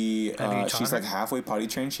 She's like halfway potty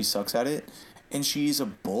trained. She sucks at it, and she's a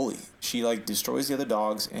bully. She like destroys the other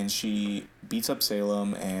dogs, and she beats up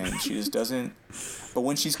Salem, and she just doesn't. But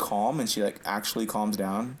when she's calm and she like actually calms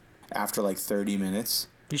down after like 30 minutes.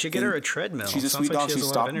 You should get her a treadmill. She's a sweet dog. She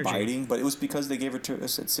stopped biting, but it was because they gave her to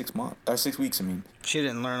us at 6 weeks. I mean, she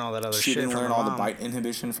didn't learn all that other shit. She didn't learn all the bite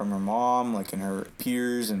inhibition from her mom, like and her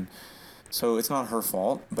peers, and so it's not her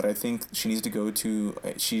fault. But I think she needs to go to.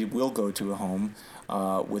 She will go to a home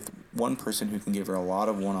with one person who can give her a lot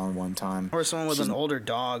of one-on-one time, or someone with an older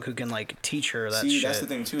dog who can like teach her that. See, that's the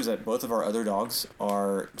thing too, is that both of our other dogs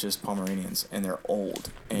are just Pomeranians, and they're old,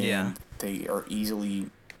 and they are easily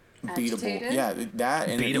beatable. Agitated? Yeah, that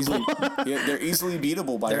and they're easily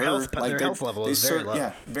beatable by her. Their health level is very low.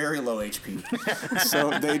 Yeah, very low HP.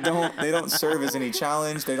 So they don't serve as any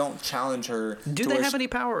challenge. They don't challenge her. Do they have any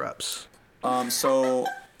power-ups? So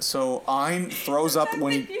Ein throws up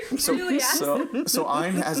when he so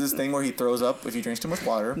Ein has this thing where he throws up if he drinks too much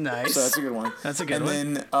water. Nice. So that's a good one. That's a good one.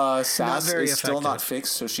 And then Sass is still not effective.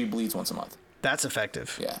 fixed, so she bleeds once a month. That's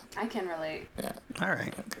effective. Yeah. I can relate. Yeah. All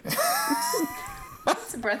right. Okay.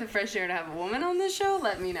 It's a breath of fresh air to have a woman on this show.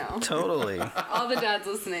 Let me know. Totally. All the dads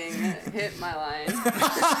listening, hit my line.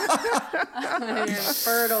 I am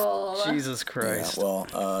fertile. Jesus Christ. Yeah,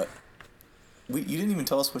 well, you didn't even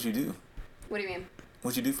tell us what you do. What do you mean?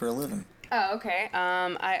 What you do for a living? Oh, okay.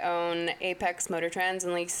 I own Apex Motor Trends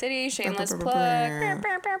in Lake City. Shameless plug.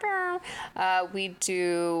 We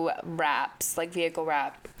do raps, like vehicle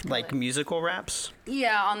rap. Like musical raps?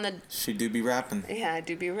 Yeah, on the... She do be rapping. Yeah, I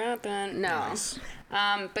do be rapping. No. Nice.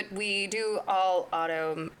 But we do all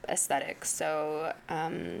auto aesthetics. So,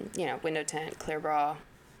 window tint, clear bra,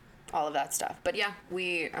 all of that stuff. But yeah,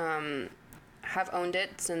 we have owned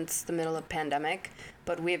it since the middle of pandemic.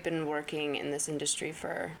 But we have been working in this industry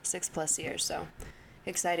for 6+ years, so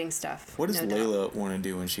exciting stuff. What does Layla want to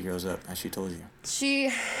do when she grows up, as she told you?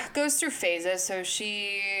 She goes through phases, so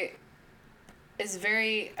she is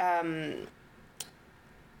very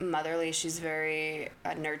motherly. She's very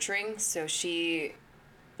nurturing. So she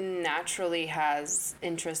naturally has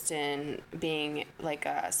interest in being like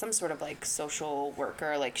some sort of like social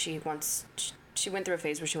worker. Like she went through a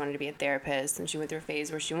phase where she wanted to be a therapist, and she went through a phase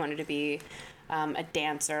where she wanted to be a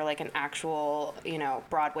dancer, like an actual,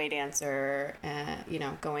 Broadway dancer,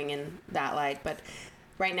 going in that light. But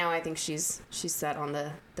right now, I think she's set on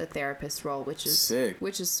the therapist role, which is sick.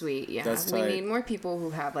 Which is sweet. Yeah, That's we tight. need more people who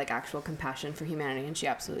have like actual compassion for humanity, and she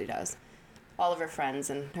absolutely does. All of her friends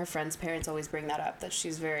and her friends' parents always bring that up, that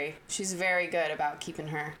she's very good about keeping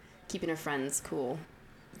her friends cool.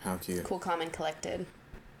 How cute. Cool, calm, and collected.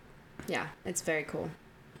 Yeah, it's very cool.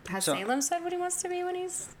 Has Salem said what he wants to be when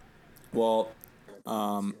he's... Well,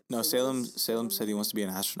 no, Salem said he wants to be an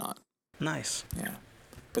astronaut. Nice. Yeah.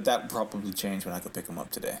 But that probably changed when I go pick him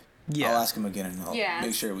up today. Yeah. I'll ask him again, and I'll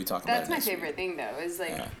make sure we talk about it. That's my favorite thing, though, is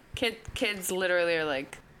like kids literally are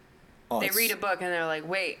like, they read a book and they're like,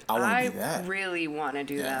 wait, I really want to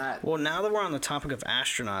do that. Well, now that we're on the topic of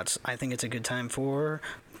astronauts, I think it's a good time for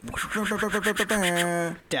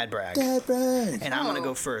Dad Brag. And I'm going to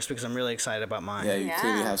go first because I'm really excited about mine. Yeah, you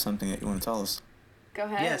clearly have something that you want to tell us. Go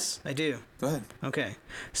ahead. Yes, I do. Go ahead. Okay.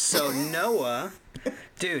 So Noah,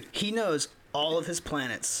 dude, he knows all of his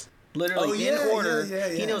planets. Literally in order. Yeah.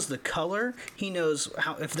 He knows the color. He knows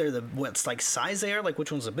if they're what size they are, like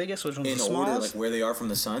which one's the biggest, which one's the smallest. In order, like where they are from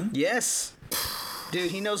the sun? Yes. Dude,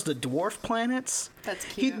 he knows the dwarf planets. That's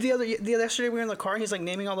cute. Yesterday we were in the car, he's like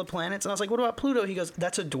naming all the planets, and I was like, what about Pluto? He goes,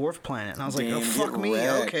 that's a dwarf planet. And I was like, oh, fuck me,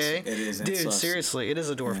 okay. It is. Dude, seriously, it is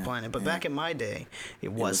a dwarf planet. But back in my day,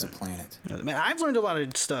 it wasn't. It was a planet. Man, I've learned a lot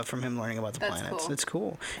of stuff from him learning about the planets. Cool. It's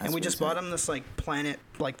cool. And we just bought him this planet,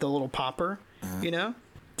 like the little popper,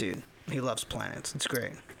 Dude, he loves planets. It's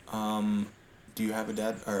great. Do you have a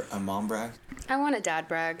dad or a mom brag? I want a dad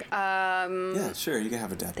brag. Yeah, sure, you can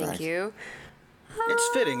have a dad brag. Thank you. It's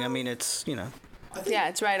fitting. I mean, it's, Yeah,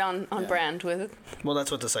 it's right on brand with... Well, that's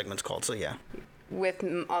what the segment's called, so yeah. With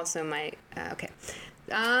also my... okay.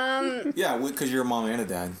 Yeah, because you're a mom and a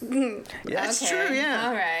dad. That's true, yeah.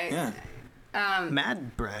 All right. Yeah.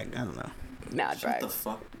 Mad brag. I don't know. Mad brag. What the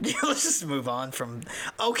fuck? Yeah, let's just move on from...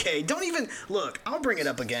 Okay, don't even... Look, I'll bring it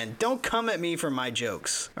up again. Don't come at me for my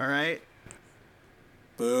jokes, all right?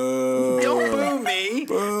 Boo. Don't boo me.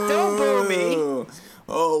 Boo. Don't boo me.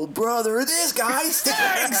 Oh, brother, this guy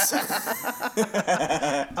stinks.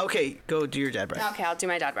 Okay, go do your dad brag. Okay, I'll do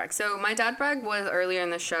my dad brag. So my dad brag was earlier in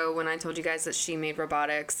the show when I told you guys that she made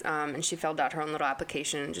robotics, and she filled out her own little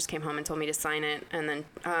application and just came home and told me to sign it. And then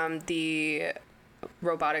the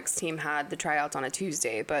robotics team had the tryouts on a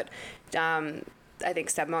Tuesday, but I think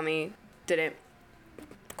stepmommy didn't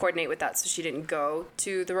coordinate with that, so she didn't go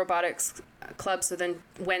to the robotics club. So then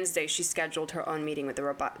Wednesday she scheduled her own meeting with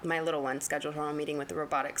my little one scheduled her own meeting with the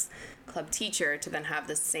robotics club teacher to then have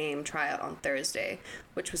the same tryout on Thursday,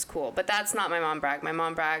 which was cool. But that's not my mom brag. My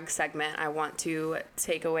mom brag segment I want to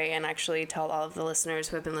take away and actually tell all of the listeners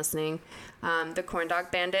who have been listening, the corn dog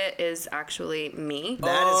bandit is actually me.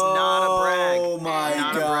 That is not a brag. Oh my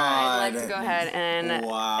not god. I'd like to go ahead and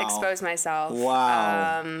expose myself.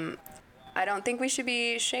 Wow. I don't think we should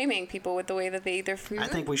be shaming people with the way that they eat their food. I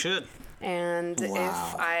think we should. And if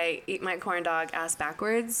I eat my corn dog ass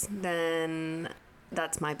backwards, then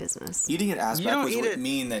that's my business. Eating it ass backwards would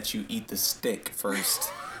mean that you eat the stick first.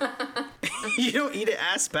 You don't eat it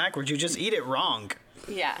ass backwards. You just eat it wrong.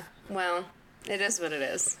 Yeah. Well, it is what it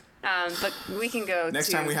is. But we can go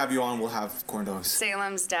Next time we have you on, we'll have corn dogs.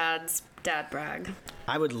 Salem's dad brag.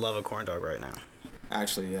 I would love a corn dog right now.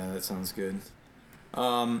 Actually, yeah, that sounds good.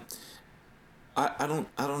 I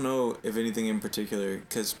don't know if anything in particular,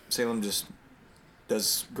 because Salem just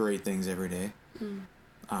does great things every day.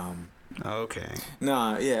 Okay.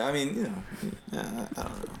 Nah, yeah, I mean, I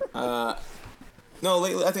don't know. No,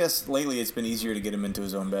 lately, I think lately it's been easier to get him into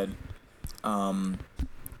his own bed. And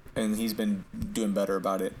he's been doing better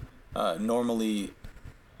about it. Normally,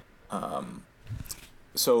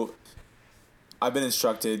 so I've been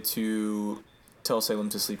instructed to tell Salem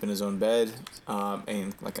to sleep in his own bed,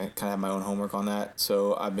 and I kind of have my own homework on that.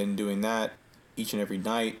 So I've been doing that each and every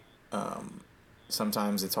night.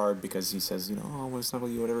 Sometimes it's hard because he says, I want to snuggle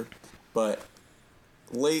you, whatever. But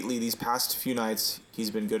lately, these past few nights, he's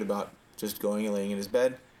been good about just going and laying in his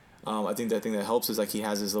bed. I think the thing that helps is he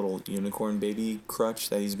has his little unicorn baby crutch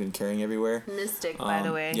that he's been carrying everywhere. Mystic, by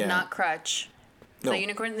the way, not crutch. No, the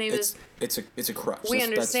unicorn's name is. It's a crutch. We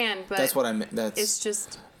understand, but that's what I meant. It's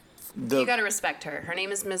just. You gotta respect her. Her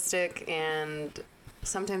name is Mystic, and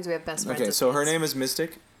sometimes we have best friends. Okay, so her name is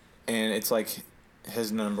Mystic, and it's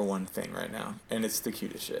his number one thing right now, and it's the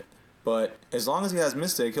cutest shit. But as long as he has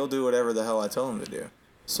Mystic, he'll do whatever the hell I tell him to do.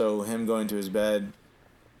 So him going to his bed,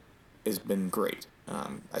 has been great.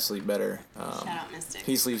 I sleep better. Shout out Mystic.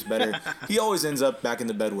 He sleeps better. He always ends up back in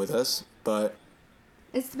the bed with us, but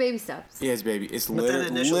It's the baby steps. yeah, it's baby. It's that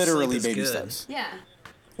initial literally sleep is baby good. steps. Yeah.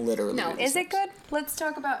 Literally. No, baby is steps. it good? Let's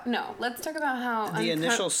talk about how The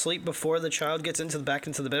initial sleep before the child gets back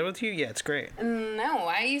into the bed with you, yeah, it's great. No,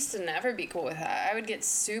 I used to never be cool with that. I would get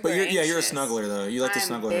super But anxious. you're a snuggler though. You like to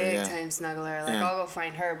snuggle her, big yeah. time snuggler. Like Yeah. I'll go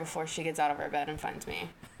find her before she gets out of her bed and finds me.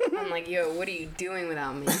 I'm like, yo, what are you doing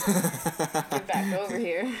without me? Get back over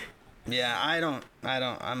here. Yeah,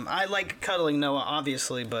 I like cuddling Noah,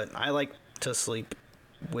 obviously, but I like to sleep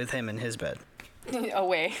with him in his bed.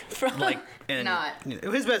 Away from Like, and Not.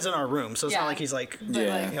 his bed's in our room, so it's Yeah. not like he's like,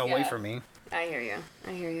 Yeah. away from me. I hear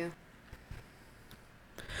you.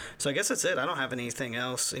 So I guess that's it. I don't have anything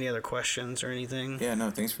else, any other questions or anything. Yeah,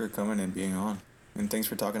 no, thanks for coming and being on. And thanks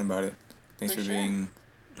for talking about it. Thanks for sure. being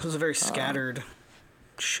It was a very scattered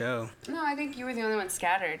show. No, I think you were the only one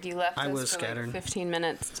scattered. You left I us was for scattered. like 15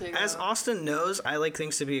 minutes to As go. Austin knows, I like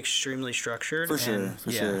things to be extremely structured. for sure, and,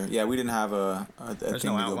 for yeah. sure. Yeah, we didn't have a thing to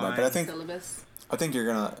no go by, but outline. Syllabus. I think you're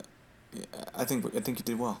gonna. I think you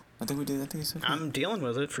did well. I think you said. I'm dealing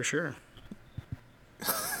with it for sure.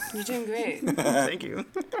 You're doing great. Thank you.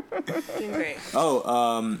 Doing great.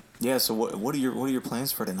 Oh, yeah. So what are your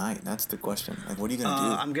plans for tonight? That's the question. Like, what are you gonna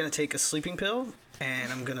do? I'm gonna take a sleeping pill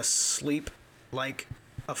and I'm gonna sleep like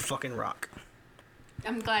a fucking rock.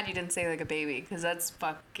 I'm glad you didn't say like a baby, because that's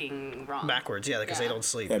fucking wrong. Backwards, yeah, because they don't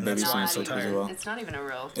sleep. Yeah, and that's babies why don't I'm so sleep as tired. well. It's not even a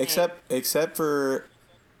real thing. Except for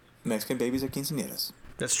Mexican babies at quinceañeras,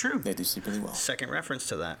 That's true. they do sleep really well. Second reference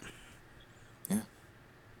to that. Yeah.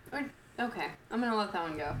 Okay, I'm gonna let that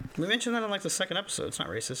one go. We mentioned that in like the second episode. It's not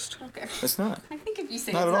racist. Okay. It's not. I think if you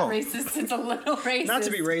say Not it's at not all. racist, it's a little racist. Not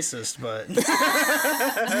to be racist, but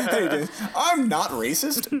Hey, dude, I'm not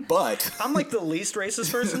racist, but I'm like the least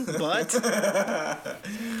racist person.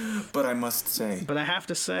 But I must say, I have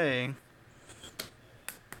to say,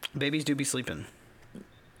 babies do be sleeping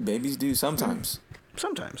babies do sometimes.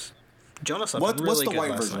 sometimes. Jonah slept What's really the good white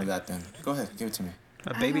last version night. of that then? Go ahead, give it to me.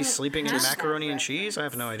 A baby sleeping in have macaroni that and cheese? I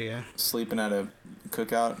have no idea. Sleeping at a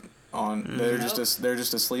cookout on they're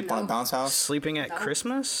just asleep on a Nope. bounce house. Sleeping at No.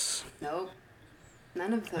 Christmas? Nope.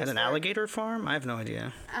 None of those. At an work. alligator farm? I have no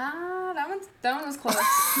idea. That one was close.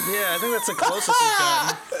 Yeah, I think that's the closest we've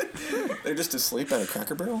gotten. They're just asleep at a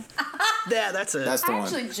Cracker Barrel. Yeah, that's it. That's the I one.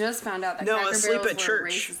 actually just found out that No, Cracker asleep Barrels at were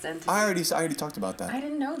church. a racist entity. I already talked about that. I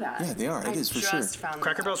didn't know that. Yeah, they are. It is for sure. just found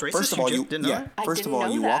Cracker that Barrel's racist? First of all, you didn't know that? I first of didn't all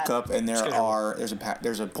know you that. walk up and Schedule.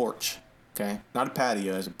 there's a porch, okay, not a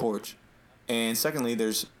patio, there's a porch, and secondly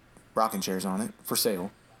there's rocking chairs on it for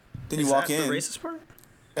sale. Then you Is walk that in, the racist part?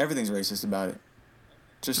 everything's racist about it.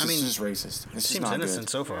 I mean, it's just racist. It's just Seems not innocent good.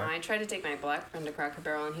 so far. I tried to take my black friend to Cracker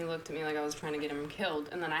Barrel, and he looked at me like I was trying to get him killed,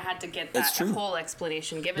 and then I had to get It's that true. whole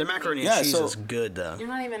explanation given The to macaroni me. and Yeah, cheese so- is good, though. You're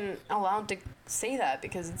not even allowed to say that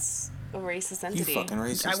because it's a racist You entity. fucking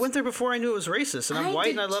racist. I went there before I knew it was racist, and I'm I white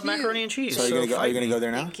did and I love too. macaroni and cheese. So are you fight gonna me. go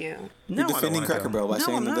there now? Thank you. No, You're I don't defending wanna Cracker go. Barrel by No,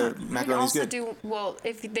 saying I'm that their not. I'd macaroni's also good. do well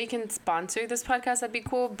if they can sponsor this podcast. That'd be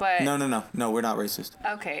cool. But No, we're not racist.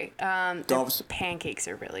 okay, their Don't- pancakes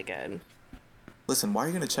are really good. Listen, why are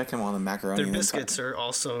you gonna check him on the macaroni? Their and then biscuits are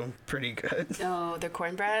also pretty good. Oh, their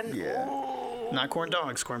cornbread. Yeah. Oh. Not corn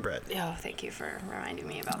dogs, cornbread. Oh, thank you for reminding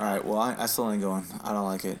me about All that. right, well I still ain't going. I don't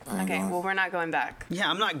like it. I ain't Okay, going. well we're not going back. Yeah,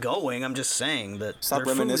 I'm not going. I'm just saying that. Stop their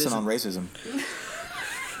food reminiscing on isn't- racism.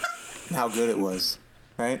 How good it was,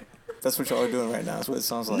 right? That's what y'all are doing right now. That's what it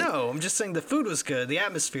sounds like. No, I'm just saying the food was good. The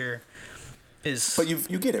atmosphere is. But you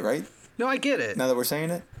get it, right? No, I get it. Now that we're saying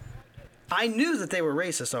it? I knew that they were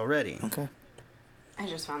racist already. Okay. I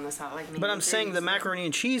just found this out like. But I'm saying the macaroni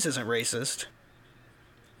and cheese isn't racist.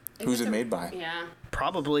 Who's it made by? Yeah,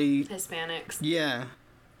 Probably. Hispanics. Yeah.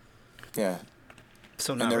 Yeah.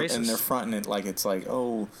 So And not they're racist. fronting it like it's like,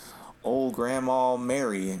 oh, old Grandma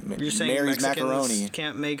Mary. You're saying Mary's Mexicans macaroni.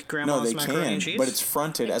 can't make No, grandma's they macaroni can, and cheese? but it's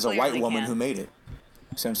fronted They as a white clearly woman can. who made it.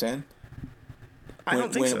 See what I'm saying? I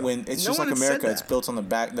don't think so. When it's No just like one said America, it's that. built on the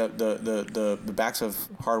back the backs of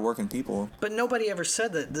hardworking people. But nobody ever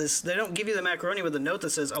said that this. They don't give you the macaroni with a note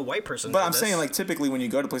that says a white person. But did I'm this. saying, like, typically when you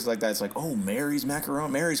go to places like that, it's like, oh, Mary's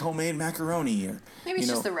macaroni, Mary's homemade macaroni. Or, Maybe it's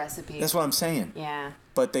just the recipe. That's what I'm saying. Yeah.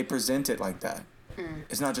 But they present it like that.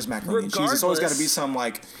 It's not just macaroni and cheese. It's always got to be Regardless- some,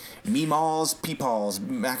 like, meemaws, peepaws,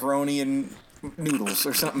 macaroni and noodles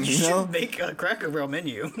or something, you you know? should make a Cracker Barrel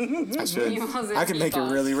menu. I should. Meemaws and I could make it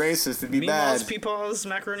peepaws. really racist. It'd be Meatballs, bad. peepaws,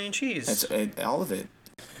 macaroni and cheese. It's all of it.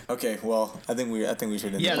 Okay, well, I think we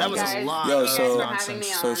should end. Yeah, that was a lot. Yo,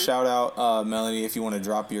 so shout out Melanie, if you want to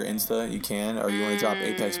drop your Insta, you can, or you want to drop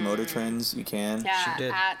Apex Motor Trends, you can.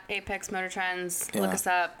 Yeah, at Apex Motor Trends. Yeah. Look us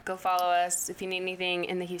up. Go follow us. If you need anything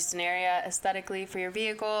in the Houston area aesthetically for your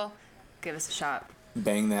vehicle, give us a shot.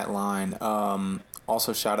 Bang that line.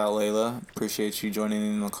 Also, shout out Layla. Appreciate you joining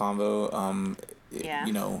in the convo.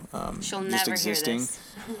 You know, she'll just never existing. Hear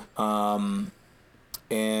this.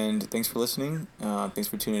 And thanks for listening. Thanks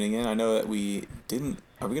for tuning in. I know that we didn't.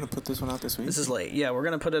 Are we gonna put this one out this week? This is late. Yeah, we're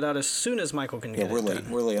gonna put it out as soon as Michael can get it. Yeah, we're late.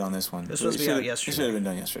 We're late on this one. This was supposed to be out yesterday. It should have been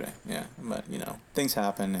done yesterday. Yeah, but you know, things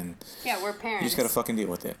happen, and yeah, we're parents. You just gotta fucking deal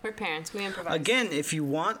with it. We're parents. We improvise. Again, if you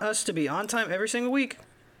want us to be on time every single week,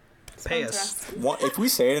 pay us. If we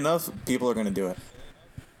say it enough, people are gonna do it.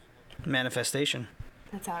 Manifestation.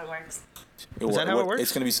 That's how it works. Is that how it works?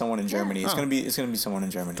 It's gonna be someone in Germany. It's gonna be someone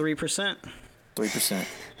in Germany. 3%. 3%.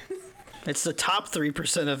 It's the top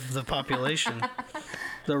 3% of the population.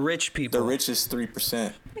 The rich people. The richest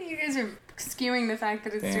 3%. You guys are skewing the fact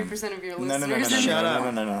that it's 3% of your listeners. No. Shut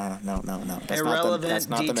up. No. That's irrelevant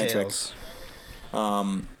not the metric.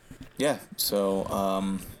 Yeah.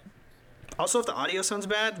 So. Also, if the audio sounds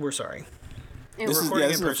bad, we're sorry. This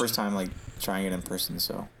is our first time trying it in person,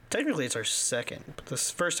 so. Technically, it's our second, but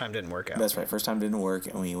this first time didn't work out. That's right. First time didn't work,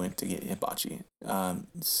 and we went to get hibachi.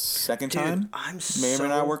 Second time, I'm may or may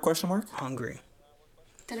not work? Question mark. Hungry.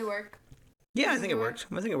 Did it work? Yeah, I think it worked.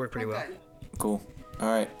 I think it worked pretty well. Cool. All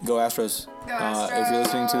right, go Astros. Go Astros. If you're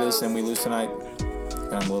listening to this and we lose tonight,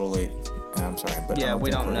 and I'm a little late, and I'm sorry, but yeah, we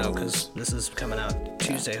don't know because this is coming out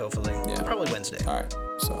Tuesday, hopefully. Yeah. Probably Wednesday. All right.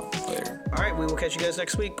 So later. All right, we will catch you guys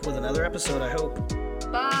next week with another episode. I hope.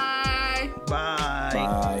 Bye. Bye.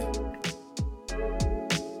 Bye.